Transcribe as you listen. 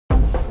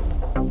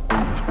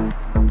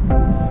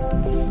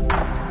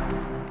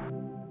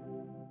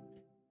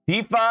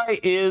DeFi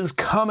is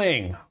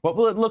coming. What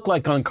will it look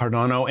like on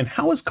Cardano, and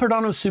how is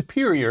Cardano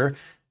superior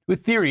to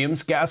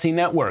Ethereum's gassy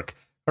network?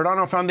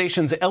 Cardano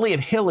Foundation's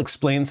Elliot Hill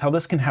explains how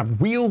this can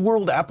have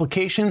real-world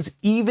applications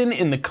even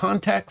in the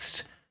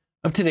context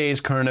of today's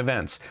current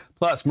events.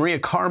 Plus, Maria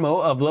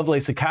Carmo of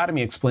Lovelace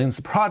Academy explains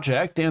the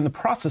project and the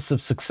process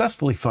of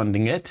successfully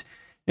funding it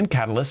in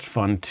Catalyst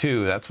Fund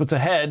 2. That's what's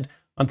ahead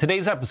on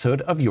today's episode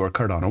of Your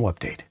Cardano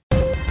Update.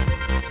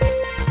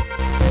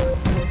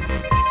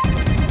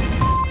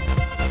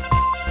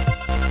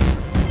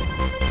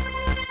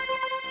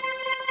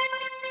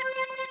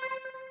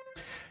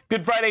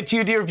 Good Friday to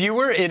you, dear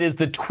viewer. It is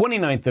the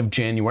 29th of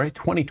January,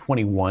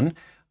 2021.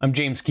 I'm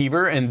James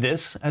Keever, and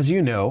this, as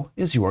you know,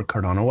 is Your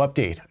Cardano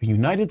Update, a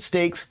United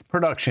Stakes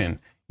production.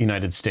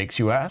 United Stakes,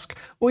 you ask?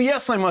 Well,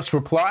 yes, I must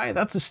reply.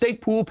 That's the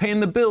stake pool paying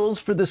the bills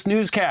for this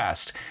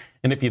newscast.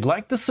 And if you'd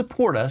like to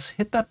support us,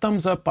 hit that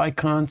thumbs up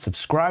icon,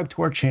 subscribe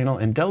to our channel,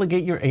 and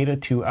delegate your ADA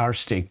to our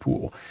stake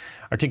pool.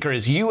 Our ticker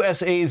is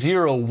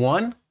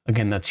USA01.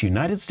 Again, that's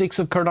United Stakes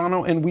of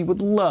Cardano, and we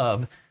would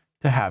love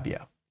to have you.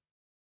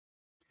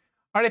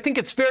 All right, I think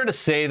it's fair to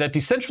say that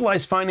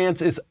decentralized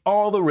finance is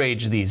all the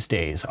rage these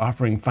days,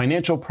 offering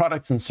financial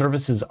products and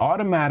services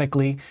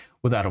automatically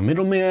without a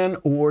middleman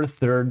or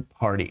third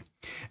party.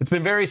 It's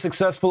been very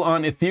successful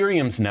on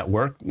Ethereum's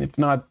network, if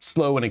not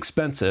slow and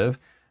expensive,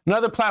 and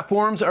other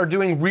platforms are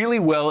doing really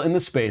well in the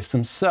space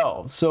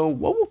themselves. So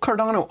what will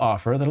Cardano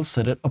offer that'll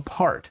set it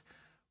apart?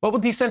 What will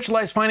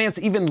decentralized finance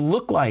even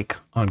look like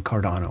on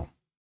Cardano?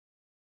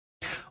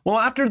 Well,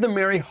 after the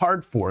merry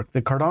hard fork,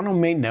 the Cardano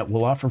mainnet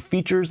will offer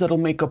features that'll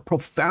make a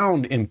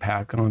profound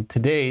impact on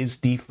today's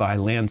DeFi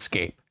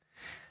landscape.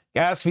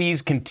 Gas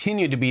fees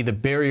continue to be the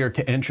barrier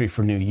to entry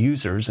for new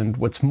users, and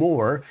what's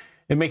more,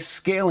 it makes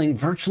scaling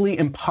virtually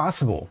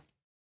impossible.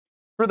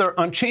 Further,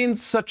 on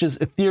chains such as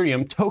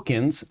Ethereum,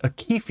 tokens, a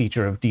key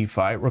feature of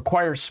DeFi,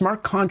 require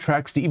smart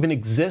contracts to even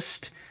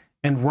exist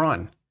and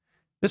run.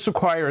 This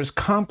requires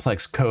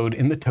complex code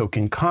in the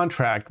token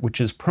contract,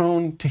 which is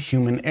prone to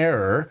human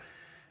error.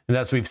 And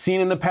as we've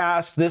seen in the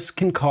past, this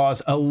can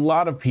cause a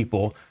lot of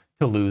people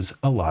to lose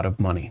a lot of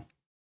money.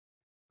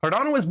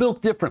 Cardano is built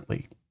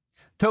differently.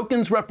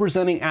 Tokens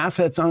representing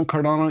assets on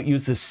Cardano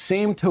use the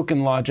same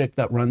token logic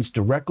that runs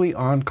directly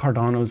on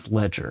Cardano's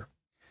ledger.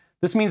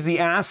 This means the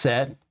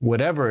asset,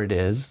 whatever it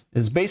is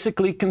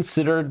basically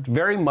considered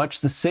very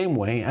much the same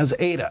way as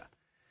ADA.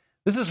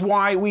 This is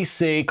why we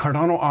say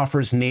Cardano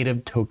offers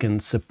native token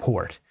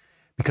support,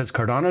 because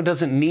Cardano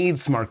doesn't need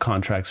smart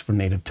contracts for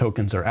native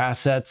tokens or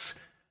assets.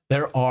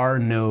 There are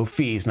no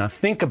fees. Now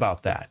think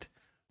about that.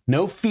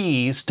 No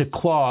fees to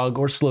clog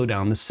or slow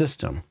down the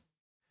system.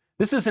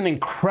 This is an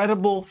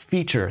incredible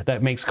feature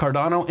that makes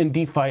Cardano and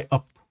DeFi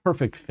a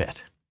perfect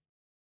fit.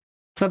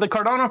 Now, the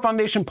Cardano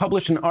Foundation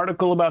published an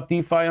article about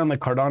DeFi on the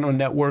Cardano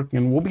network,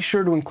 and we'll be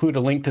sure to include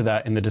a link to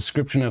that in the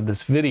description of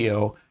this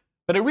video.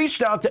 But I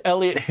reached out to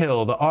Elliot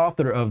Hill, the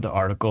author of the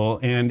article,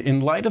 and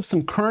in light of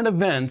some current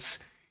events,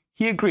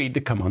 he agreed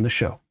to come on the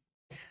show.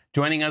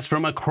 Joining us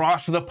from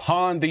across the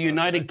pond, the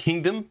United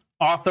Kingdom,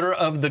 author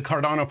of the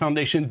Cardano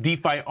Foundation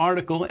DeFi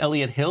article,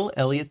 Elliot Hill.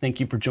 Elliot,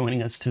 thank you for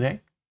joining us today.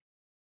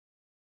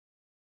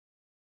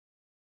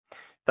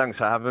 Thanks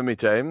for having me,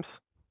 James.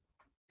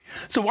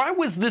 So why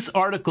was this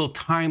article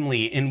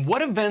timely, and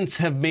what events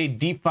have made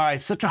DeFi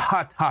such a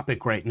hot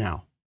topic right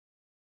now?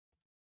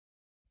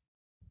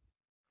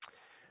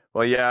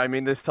 Well, yeah, I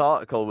mean, this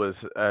article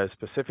was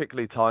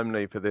specifically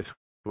timely for this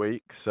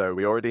week, so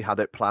we already had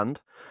it planned.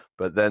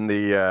 But then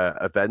the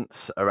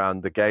events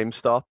around the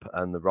GameStop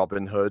and the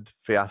Robinhood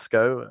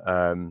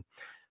fiasco,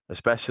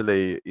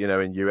 especially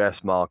in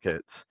US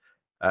markets,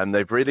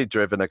 they've really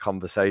driven a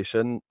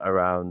conversation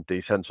around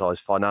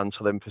decentralized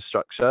financial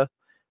infrastructure.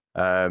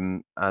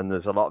 And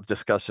there's a lot of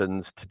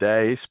discussions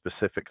today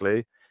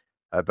specifically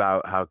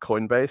about how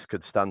Coinbase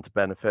could stand to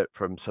benefit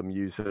from some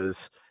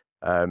users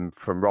from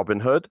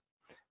Robinhood.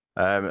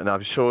 And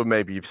I'm sure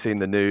maybe you've seen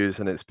the news,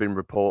 and it's been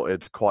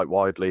reported quite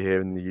widely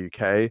here in the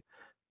UK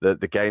that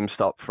the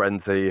GameStop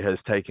frenzy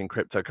has taken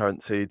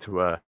cryptocurrency to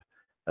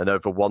an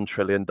over $1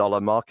 trillion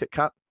market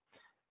cap.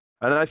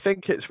 And I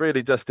think it's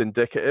really just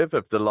indicative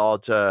of the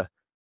larger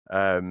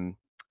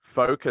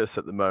focus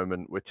at the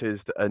moment, which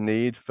is a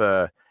need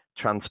for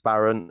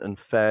transparent and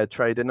fair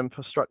trading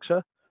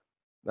infrastructure.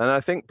 And I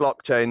think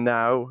blockchain,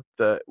 now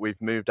that we've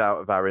moved out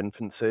of our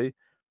infancy,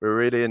 we're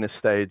really in a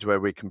stage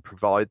where we can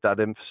provide that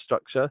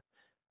infrastructure.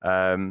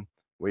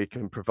 We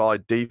can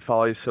provide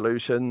DeFi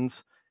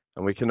solutions,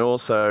 and we can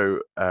also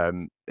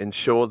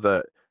ensure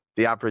that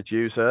the average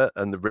user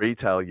and the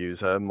retail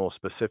user, more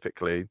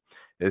specifically,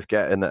 is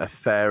getting a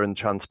fair and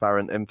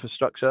transparent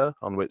infrastructure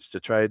on which to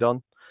trade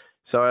on.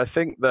 So I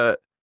think that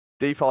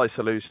DeFi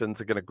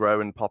solutions are going to grow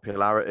in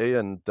popularity,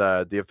 and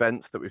the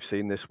events that we've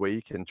seen this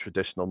week in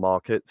traditional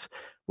markets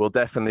will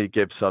definitely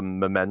give some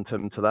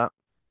momentum to that.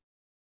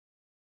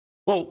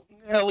 Well,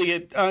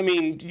 Elliot, I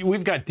mean,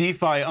 we've got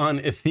DeFi on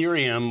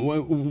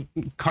Ethereum.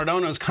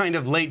 Cardano's kind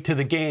of late to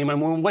the game. I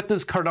mean, what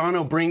does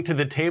Cardano bring to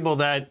the table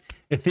that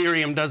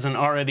Ethereum doesn't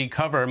already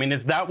cover? I mean,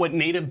 is that what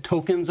native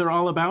tokens are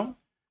all about?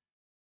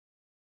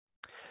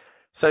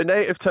 So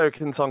native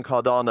tokens on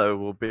Cardano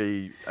will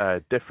be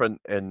different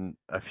in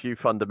a few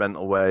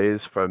fundamental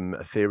ways from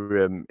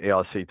Ethereum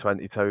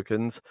ERC20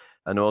 tokens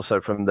and also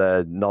from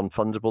the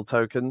non-fungible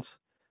tokens.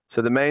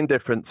 So the main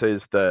difference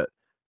is that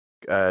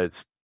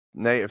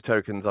native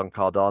tokens on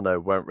Cardano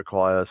won't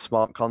require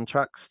smart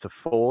contracts to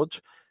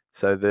forge.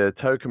 So the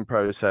token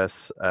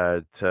process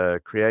to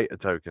create a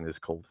token is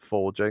called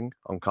forging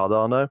on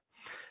Cardano.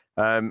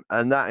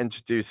 And that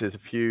introduces a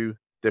few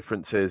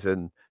differences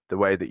in the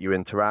way that you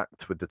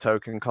interact with the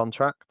token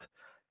contract.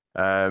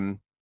 So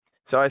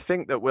I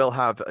think that we'll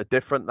have a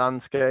different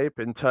landscape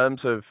in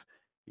terms of,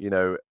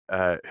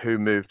 who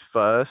moved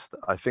first.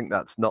 I think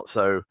that's not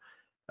so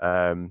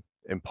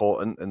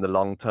important in the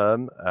long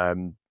term.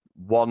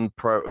 One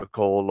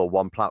protocol or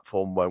one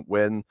platform won't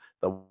win.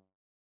 They'll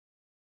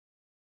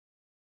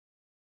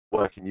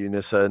work in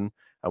unison.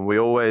 And we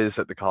always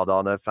at the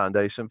Cardano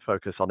Foundation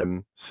focus on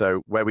them.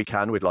 So where we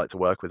can, we'd like to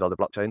work with other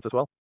blockchains as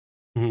well.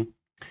 Mm-hmm.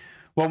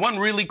 Well, one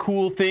really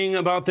cool thing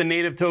about the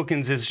native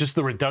tokens is just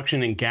the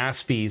reduction in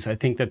gas fees. I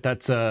think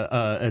that's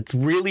it's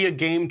really a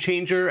game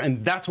changer,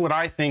 and that's what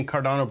I think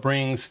Cardano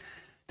brings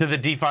to the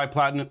DeFi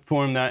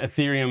platform that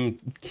Ethereum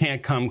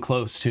can't come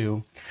close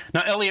to.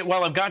 Now, Elliot,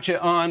 while I've got you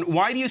on,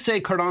 why do you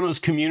say Cardano's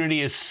community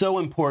is so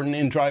important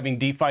in driving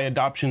DeFi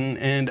adoption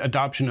and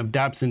adoption of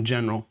dApps in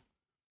general?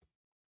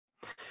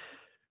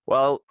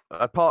 Well,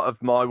 a part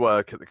of my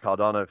work at the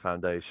Cardano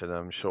Foundation,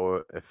 I'm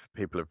sure if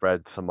people have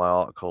read some of my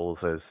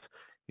articles, is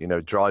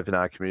driving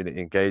our community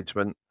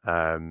engagement. So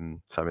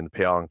I'm in the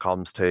PR and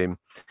comms team.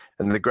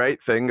 And the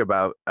great thing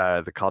about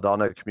the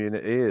Cardano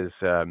community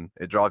is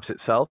it drives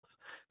itself.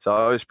 So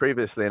I was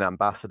previously an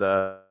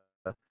ambassador.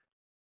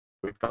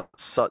 We've got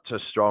such a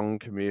strong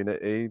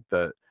community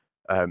that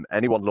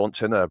anyone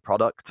launching a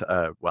product,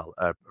 a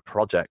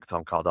project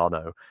on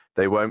Cardano,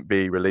 they won't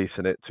be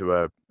releasing it to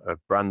a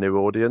brand new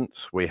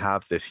audience. We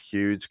have this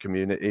huge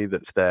community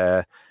that's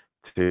there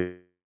to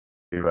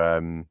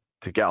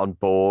get on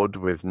board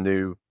with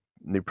new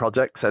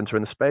projects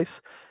entering the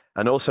space,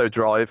 and also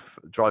drive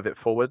it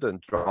forward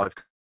and drive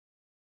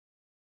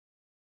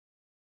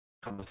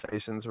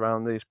conversations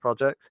around these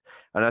projects.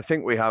 And I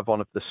think we have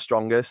one of the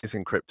strongest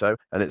in crypto,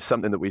 and it's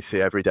something that we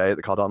see every day at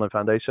the Cardano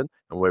Foundation.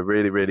 And we're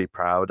really, really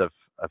proud of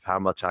how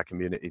much our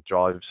community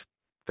drives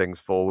things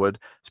forward,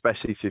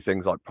 especially through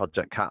things like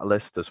Project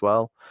Catalyst as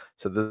well.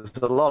 So there's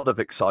a lot of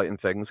exciting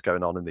things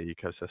going on in the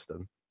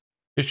ecosystem.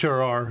 There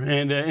sure are.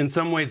 And in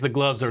some ways, the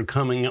gloves are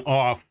coming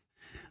off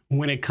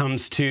when it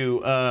comes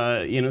to,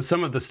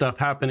 some of the stuff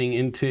happening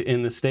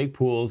in the stake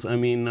pools. I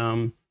mean,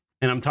 and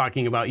I'm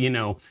talking about,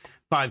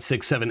 5,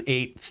 6, 7,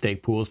 8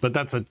 stake pools, but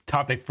that's a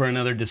topic for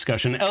another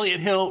discussion.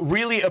 Elliot Hill,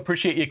 really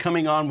appreciate you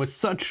coming on with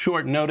such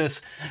short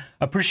notice.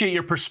 Appreciate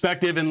your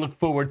perspective and look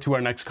forward to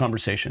our next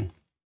conversation.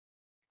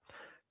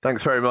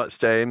 Thanks very much,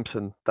 James,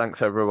 and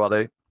thanks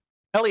everybody.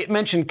 Elliot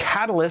mentioned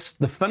Catalyst,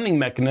 the funding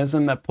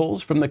mechanism that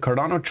pulls from the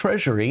Cardano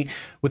treasury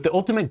with the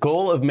ultimate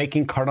goal of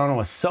making Cardano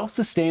a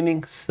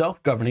self-sustaining,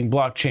 self-governing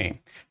blockchain.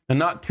 Now,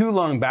 not too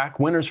long back,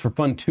 winners for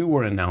Fund 2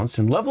 were announced,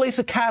 and Lovelace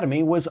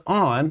Academy was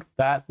on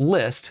that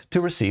list to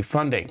receive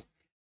funding.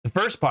 The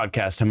first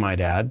podcast, I might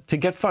add, to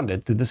get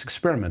funded through this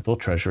experimental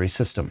treasury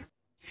system.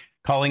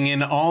 Calling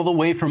in all the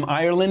way from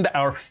Ireland,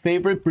 our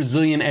favorite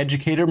Brazilian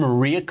educator,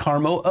 Maria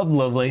Carmo of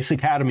Lovelace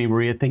Academy.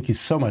 Maria, thank you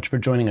so much for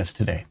joining us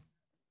today.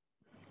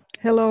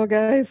 Hello,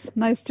 guys.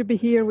 Nice to be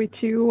here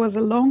with you. It was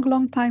a long,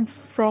 long time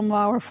from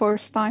our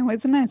first time,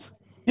 isn't it?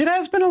 It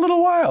has been a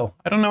little while.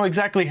 I don't know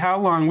exactly how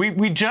long.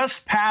 We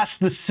just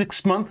passed the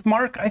 6-month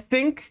mark, I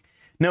think.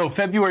 No,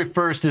 February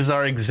 1st is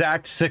our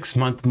exact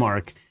 6-month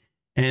mark.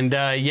 And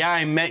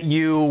I met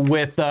you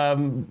with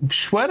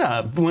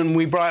Shweta when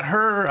we brought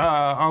her,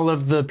 all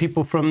of the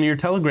people from your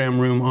Telegram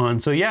room on.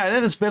 So yeah,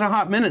 it has been a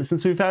hot minute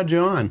since we've had you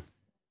on.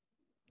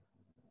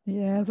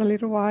 Yes, a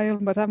little while,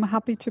 but I'm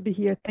happy to be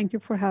here. Thank you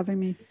for having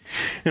me.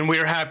 And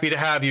we're happy to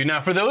have you.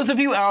 Now, for those of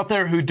you out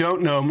there who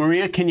don't know,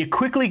 Maria, can you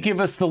quickly give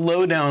us the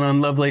lowdown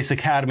on Lovelace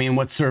Academy and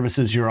what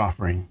services you're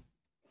offering?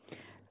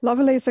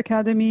 Lovelace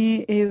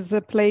Academy is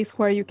a place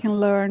where you can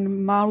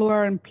learn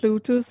malware and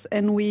Plutus,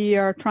 and we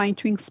are trying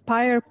to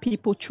inspire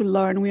people to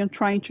learn. We are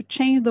trying to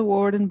change the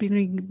world and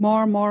bring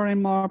more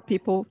and more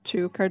people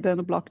to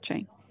Cardano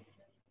blockchain.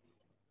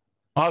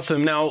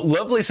 Awesome. Now,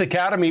 Lovelace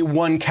Academy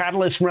won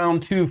Catalyst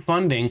Round 2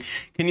 funding.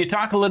 Can you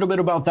talk a little bit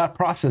about that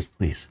process,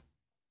 please?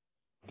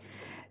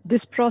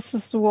 This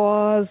process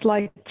was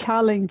like a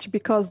challenge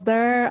because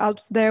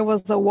out there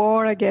was a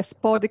war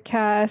against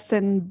podcasts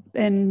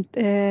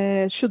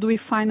and should we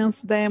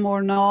finance them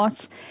or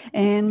not?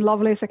 And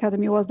Lovelace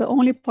Academy was the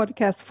only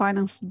podcast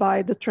financed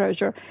by the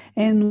Treasury.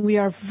 And we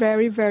are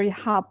very, very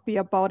happy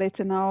about it.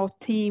 And our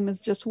team is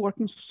just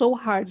working so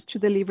hard to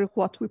deliver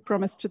what we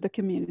promised to the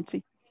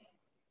community.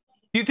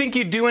 Do you think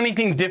you'd do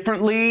anything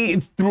differently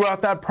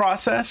throughout that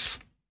process?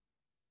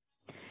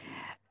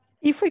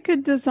 If we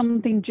could do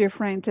something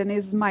different, and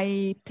is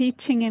my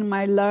teaching and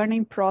my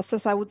learning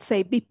process, I would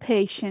say be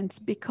patient,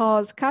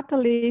 because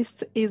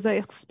Catalyst is an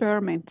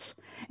experiment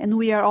and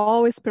we are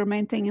always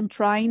experimenting and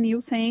trying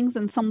new things.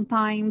 And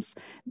sometimes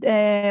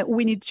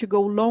we need to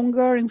go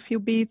longer in a few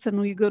bits and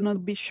we're going to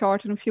be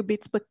short in a few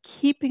bits, but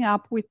keeping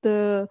up with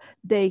the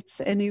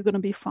dates and you're going to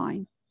be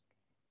fine.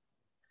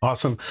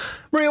 Awesome.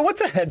 Maria,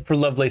 what's ahead for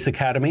Lovelace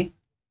Academy?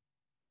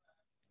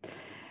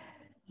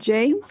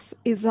 James,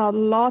 is a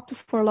lot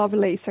for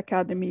Lovelace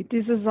Academy.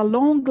 This is a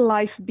long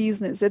life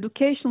business.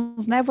 Education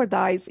never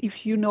dies,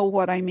 if you know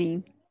what I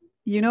mean.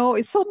 You know,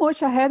 it's so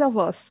much ahead of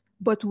us,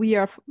 but we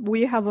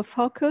have a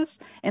focus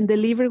and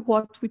deliver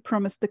what we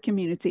promised the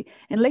community.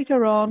 And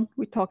later on,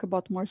 we talk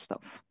about more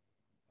stuff.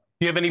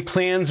 Do you have any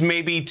plans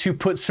maybe to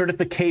put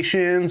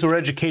certifications or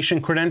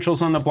education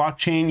credentials on the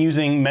blockchain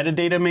using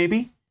metadata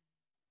maybe?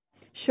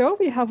 Sure,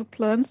 we have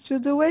plans to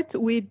do it.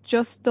 We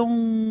just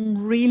don't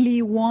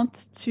really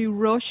want to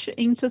rush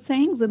into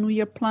things, and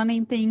we are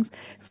planning things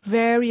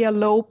very at a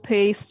low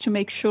pace to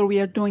make sure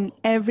we are doing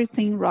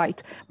everything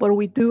right. But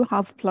we do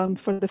have plans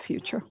for the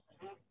future.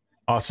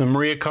 Awesome.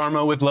 Maria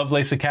Carmo with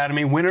Lovelace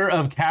Academy, winner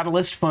of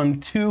Catalyst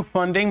Fund 2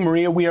 funding.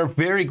 Maria, we are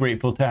very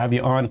grateful to have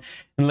you on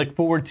and look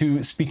forward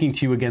to speaking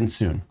to you again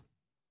soon.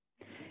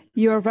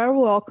 You're very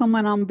welcome,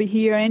 and I'll be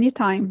here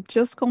anytime.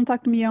 Just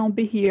contact me, I'll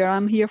be here.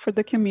 I'm here for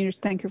the community.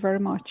 Thank you very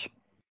much.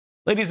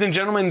 Ladies and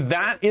gentlemen,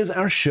 that is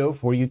our show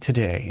for you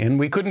today, and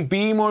we couldn't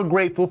be more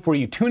grateful for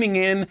you tuning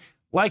in,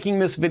 liking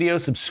this video,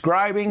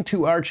 subscribing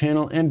to our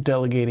channel, and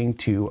delegating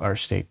to our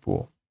stake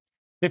pool.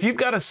 If you've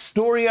got a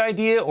story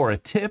idea or a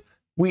tip,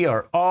 we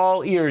are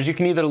all ears. You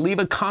can either leave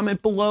a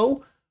comment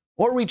below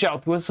or reach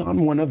out to us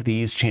on one of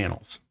these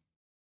channels.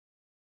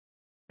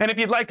 And if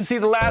you'd like to see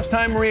the last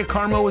time Maria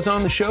Carmo was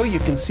on the show, you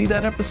can see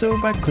that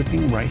episode by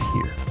clicking right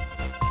here.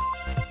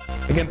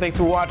 Again, thanks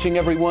for watching,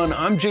 everyone.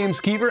 I'm James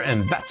Keever,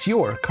 and that's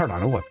your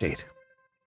Cardano Update.